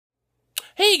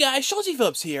Hey guys, Schultzy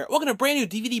Phillips here. Welcome to a brand new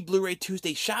DVD Blu-ray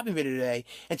Tuesday shopping video today.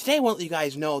 And today I want to let you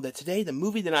guys know that today the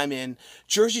movie that I'm in,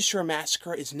 Jersey Shore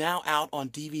Massacre, is now out on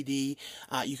DVD.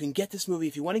 You can get this movie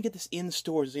if you want to get this in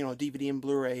stores, DVD and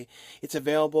Blu-ray. It's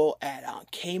available at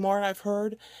Kmart, I've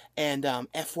heard, and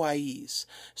FYEs.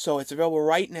 So it's available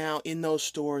right now in those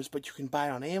stores, but you can buy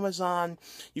it on Amazon.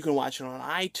 You can watch it on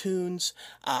iTunes.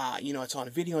 It's on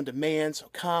video on demand, so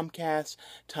Comcast,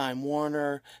 Time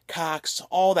Warner, Cox,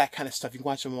 all that kind of stuff. You can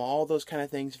watch them all those kind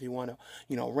of things if you want to,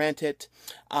 rent it.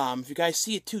 If you guys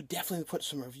see it too, definitely put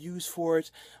some reviews for it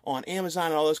on Amazon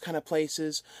and all those kind of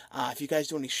places. If you guys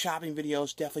do any shopping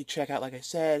videos, definitely check out, like I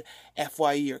said,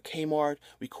 FYE or Kmart.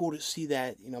 It'd be cool to see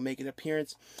that, make an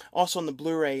appearance. Also on the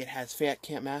Blu-ray, it has Fat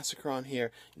Camp Massacre on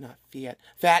here. Not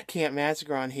Fat Camp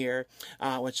Massacre on here,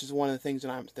 which is one of the things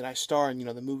that I star in,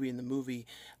 the movie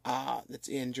that's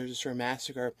in Jersey Shore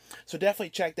Massacre. So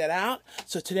definitely check that out.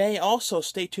 So today, also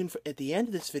stay tuned at the end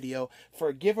of this video for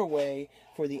a giveaway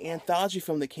for the anthology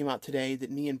film that came out today that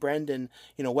me and Brendan,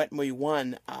 Wetmore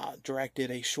 1,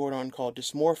 directed a short on called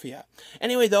Dysmorphia.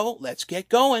 Anyway, though, let's get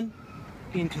going.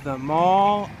 Into the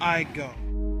mall I go.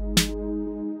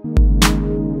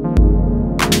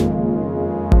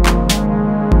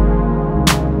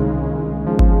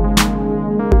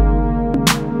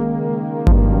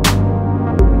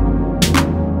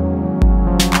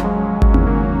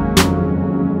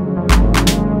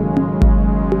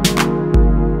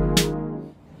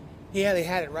 Yeah, they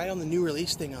had it right on the new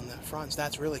release thing on the front, so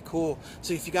that's really cool.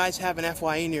 So if you guys have an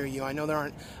FYE near you, I know there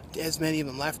aren't as many of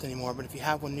them left anymore, but if you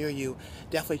have one near you,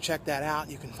 definitely check that out.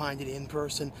 You can find it in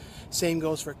person. Same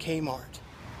goes for Kmart.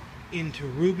 Into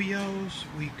Rubio's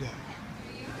we go.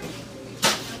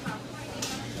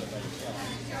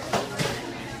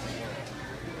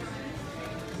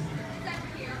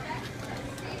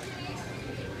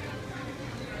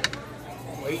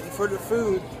 Waiting for the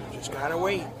food, just gotta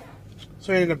wait.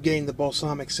 So I ended up getting the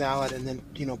balsamic salad and then,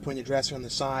 putting the dressing on the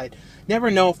side. Never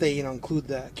know if they, include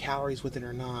the calories with it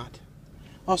or not.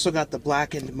 Also got the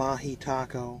blackened mahi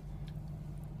taco.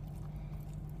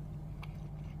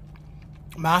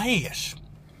 Mahi-ish.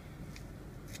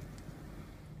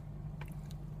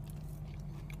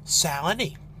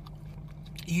 Salady.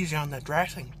 Easy on the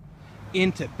dressing.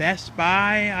 Into Best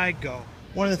Buy I go.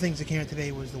 One of the things that came out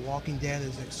today was The Walking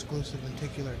Dead's exclusive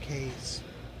lenticular case.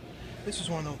 This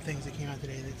was one of the things that came out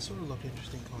today that sort of looked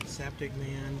interesting, called Septic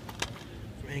Man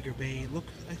from Anchor Bay.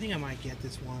 I think I might get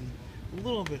this one. A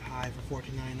little bit high for $14.99,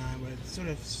 but it sort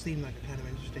of seemed like a kind of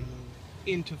interesting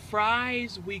movie. Into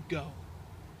Fries we go.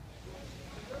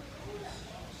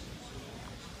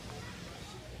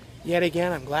 Yet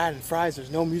again, I'm glad in Fries there's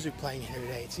no music playing in here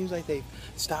today. It seems like they've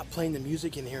stopped playing the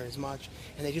music in here as much,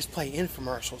 and they just play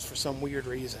infomercials for some weird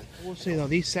reason. I will say though,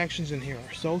 these sections in here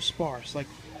are so sparse. Like,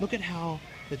 look at how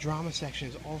the drama section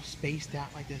is all spaced out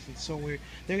like this. It's so weird.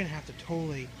 They're going to have to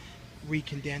totally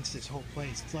recondense this whole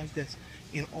place. It's like this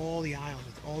in all the aisles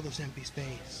with all this empty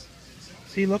space.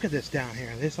 See, look at this down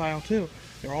here. This aisle too.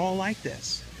 They're all like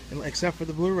this, except for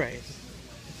the Blu-rays.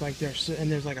 It's like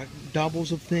there's like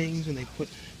doubles of things, and they put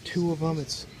two of them.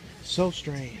 It's so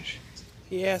strange.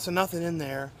 Yeah, so nothing in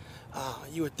there.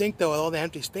 You would think, though, with all the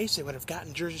empty space, they would have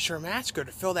gotten Jersey Shore Massacre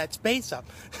to fill that space up.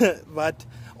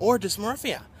 Or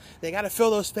Dysmorphia. They got to fill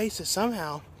those spaces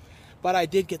somehow. But I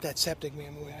did get that Septic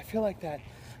Man movie. I feel like that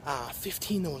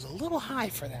 15 though was a little high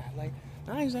for that. Like,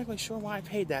 not exactly sure why I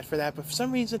paid that for that, but for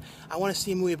some reason I want to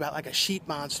see a movie about like a sheep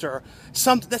monster or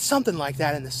something like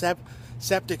that in the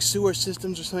septic sewer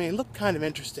systems or something. It looked kind of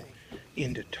interesting.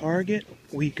 Into Target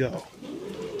we go.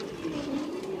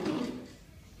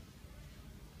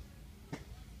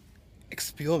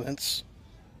 Spielman.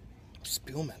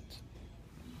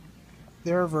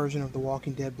 Their version of the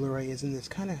Walking Dead Blu-ray is in this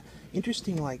kind of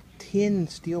interesting, like, tin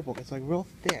steelbook. It's like real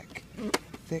thick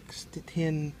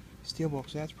tin steelbook,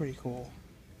 so that's pretty cool.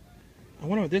 I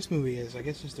wonder what this movie is. I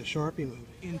guess it's the Sharpie movie.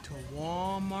 Into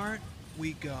Walmart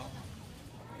we go.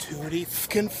 Tutti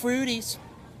f'kin' fruities.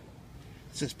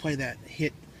 Let's just play that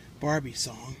hit Barbie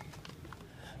song.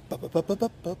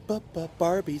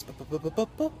 Barbies.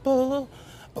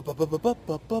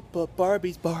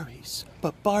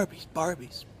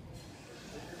 Barbies.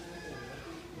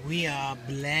 We are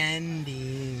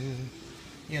blending.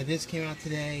 Yeah, this came out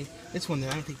today. This one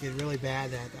that I don't think did really bad,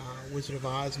 that Wizard of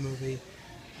Oz movie.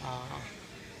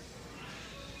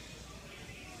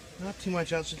 Not too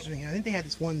much else interesting here. I think they had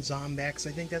this one Zombex,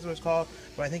 I think that's what it's called,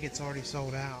 but I think it's already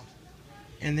sold out.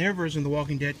 And their version of The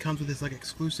Walking Dead comes with this like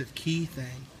exclusive key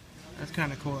thing. That's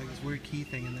kind of cool, like this weird key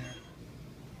thing in there.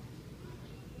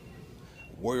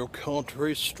 Well,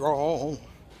 country strong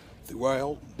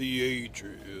throughout the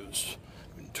ages.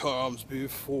 Times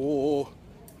before,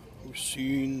 we've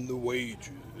seen the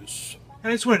wages.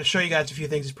 And I just wanted to show you guys a few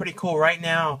things. It's pretty cool. Right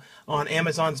now on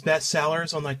Amazon's best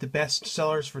sellers, on like the best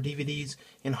sellers for DVDs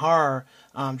in horror,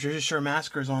 Jersey Shore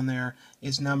Massacre is on there,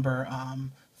 is number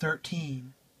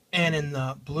 13. And in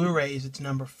the Blu-rays, it's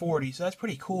number 40. So that's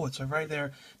pretty cool. It's right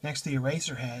there next to the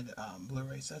Eraserhead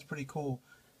Blu-ray. So that's pretty cool.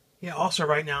 Yeah, also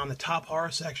right now in the top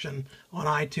horror section on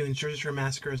iTunes, Jersey Shore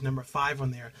Massacre is number 5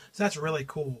 on there. So that's really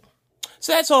cool.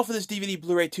 So that's all for this DVD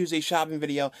Blu-ray Tuesday shopping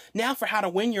video. Now for how to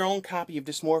win your own copy of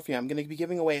Dysmorphia. I'm going to be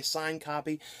giving away a signed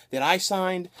copy that I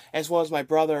signed, as well as my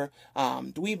brother,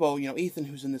 Dweebo, Ethan,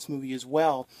 who's in this movie as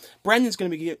well. Brendan's going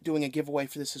to be doing a giveaway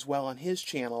for this as well on his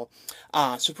channel.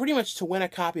 So pretty much to win a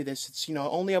copy of this, it's,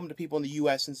 only open to people in the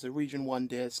U.S. since it's a Region 1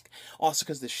 disc. Also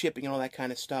because of the shipping and all that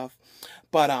kind of stuff.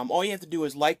 But all you have to do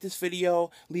is like this video,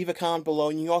 leave a comment below,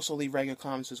 and you can also leave regular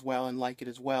comments as well and like it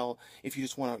as well if you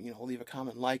just want to, leave a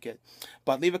comment and like it.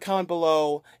 But leave a comment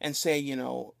below and say,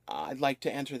 I'd like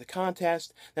to enter the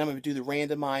contest. Then I'm going to do the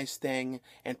randomized thing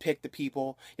and pick the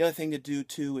people. The other thing to do,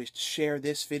 too, is to share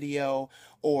this video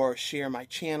or share my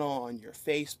channel on your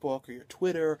Facebook or your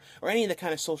Twitter or any of the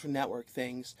kind of social network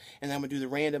things. And then I'm going to do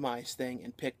the randomized thing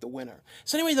and pick the winner.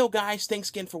 So anyway, though, guys, thanks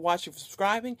again for watching, for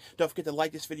subscribing. Don't forget to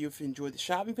like this video if you enjoyed the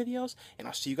shopping videos. And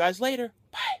I'll see you guys later.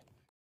 Bye.